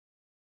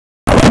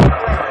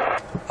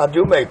I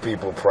do make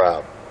people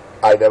proud.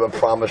 I never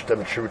promised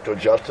them truth or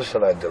justice,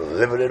 and I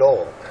delivered it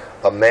all.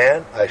 A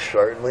man, I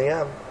certainly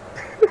am.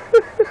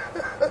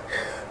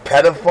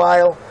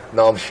 Pedophile?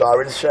 No, I'm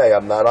sorry to say,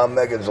 I'm not on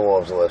Megan's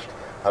Laws list.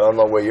 I don't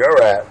know where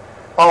you're at.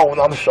 Oh,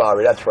 no, I'm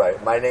sorry, that's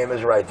right. My name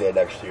is right there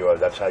next to yours.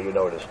 That's how you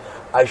notice.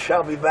 I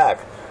shall be back.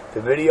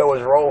 The video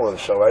is rolling,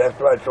 so right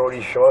after I throw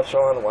these shorts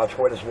on, watch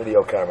where this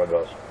video camera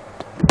goes.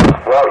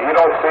 Well, you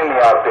don't see me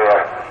out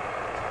there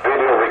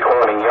video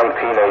recording young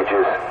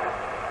teenagers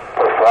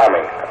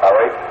performing, all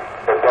right?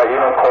 If that, you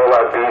don't call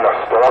that being a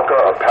stalker,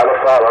 a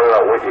pedophile, I don't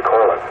know what you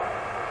call it.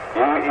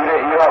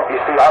 You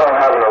see, I don't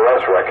have an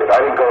arrest record. I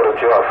didn't go to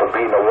jail for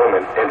beating a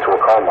woman into a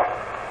coma.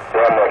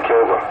 Damn near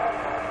killed her,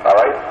 all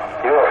right?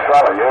 You're a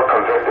felon. You're a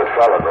convicted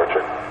felon,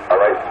 Richard, all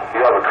right?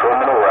 You have a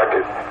criminal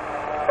record,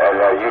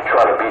 and you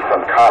try to be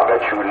some cop that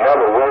you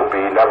never will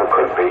be, never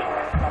could be.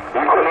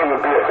 You couldn't even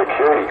be a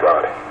security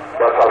guard.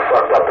 That's how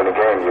fucked up in the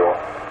game you are.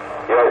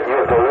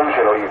 You're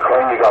delusional. You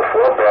claim you got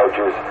 4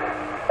 badges,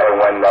 and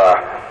when the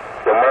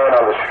man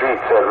on the street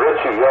said,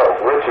 Richie,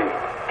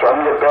 show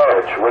me your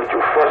badge. What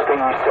the first thing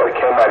you said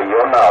came out of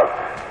your mouth?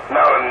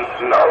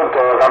 No,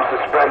 dog, I'm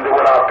suspended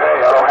without pay.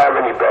 I don't have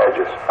any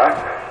badges. Huh?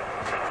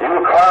 You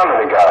were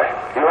clowning the guy.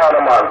 You had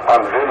him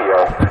on video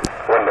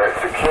when the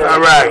security...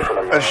 All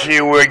right, let's see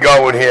where we're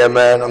going here,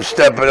 man. I'm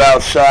stepping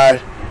outside.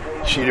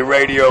 See the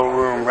radio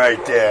room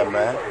right there,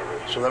 man.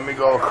 So let me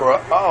go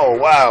across. Oh,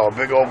 wow, a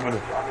big open...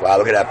 Wow,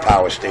 look at that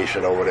power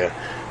station over there.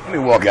 Let me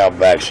walk out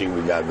back, see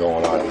what we got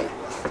going on here.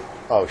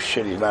 Oh,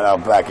 shit, he's not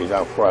out back, he's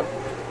out front.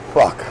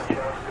 Fuck.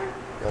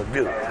 Yo,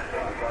 dude.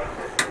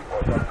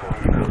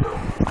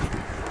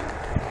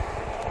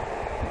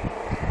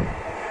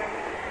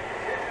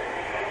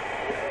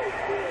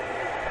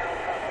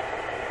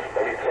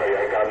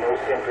 No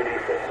sympathy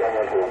for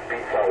someone who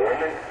beats on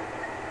women,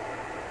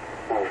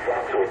 who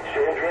fucks with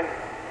children.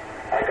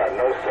 I got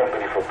no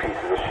sympathy for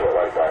pieces of shit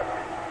like that.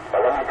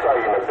 Now let me tell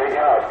you, in the big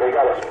house, they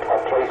got a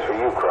place for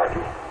you, Cracky.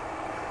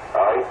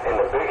 Alright? In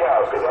the big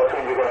house, because that's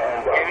where you're going to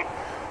end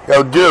up.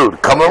 Yo,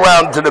 dude, come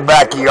around to the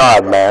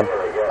backyard, man.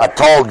 I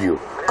told you.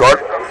 Go.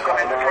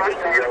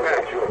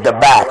 The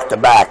back.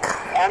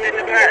 I'm in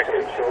the back.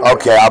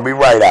 Okay, I'll be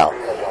right out.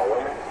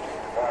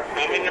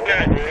 I'm in the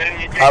back.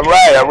 All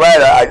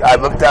right. I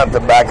looked out the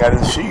back. I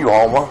didn't see you,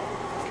 Homer.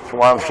 That's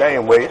why I'm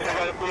saying, wait.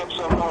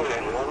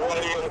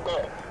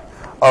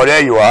 Oh,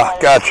 there you are.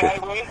 Gotcha,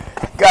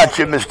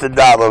 Mr.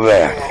 Dollar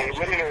Man.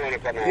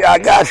 Yeah, I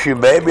got you,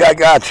 baby. I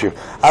got you.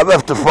 I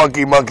left the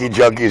funky monkey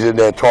junkies in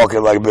there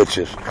talking like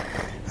bitches.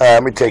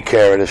 Let me take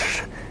care of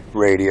this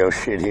radio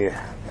shit here.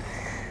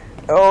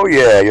 Oh,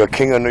 yeah, you're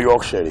king of New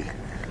York City.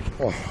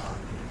 Oh.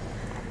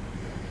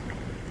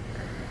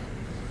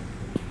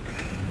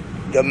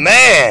 The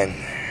man,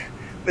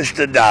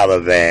 Mr. Dollar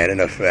Van, in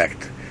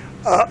effect.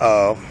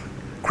 Uh-oh.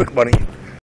 Quick money.